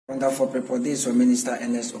Wonderful people, this is your Minister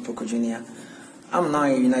Ernest Opoku Jr. I'm now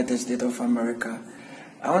in the United States of America.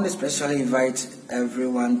 I want to especially invite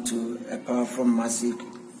everyone to a powerful, massive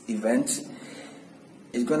event.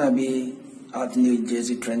 It's going to be at New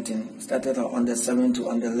Jersey, Trenton, started on the 7th to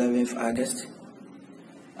on the 11th August.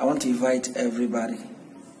 I want to invite everybody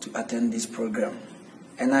to attend this program,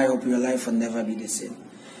 and I hope your life will never be the same.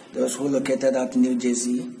 Those who are located at New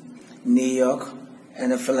Jersey, New York,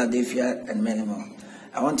 and Philadelphia, and many more.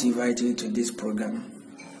 I want to invite you to this program.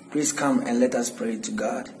 Please come and let us pray to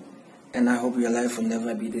God, and I hope your life will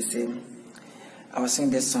never be the same. I will sing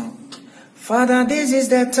this song. Father, this is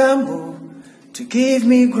the time to give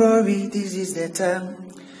me glory. This is the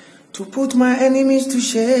time to put my enemies to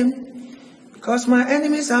shame, because my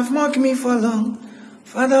enemies have mocked me for long.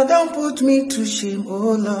 Father, don't put me to shame,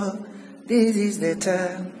 oh Lord. This is the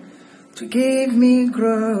time to give me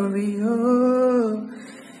glory, oh.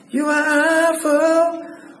 You are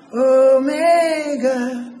Alpha,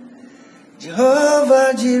 Omega,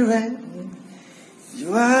 Jehovah Jireh.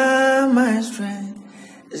 You are my strength.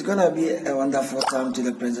 It's going to be a wonderful time to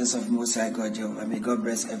the presence of Most High God Jehovah. May God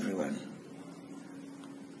bless everyone.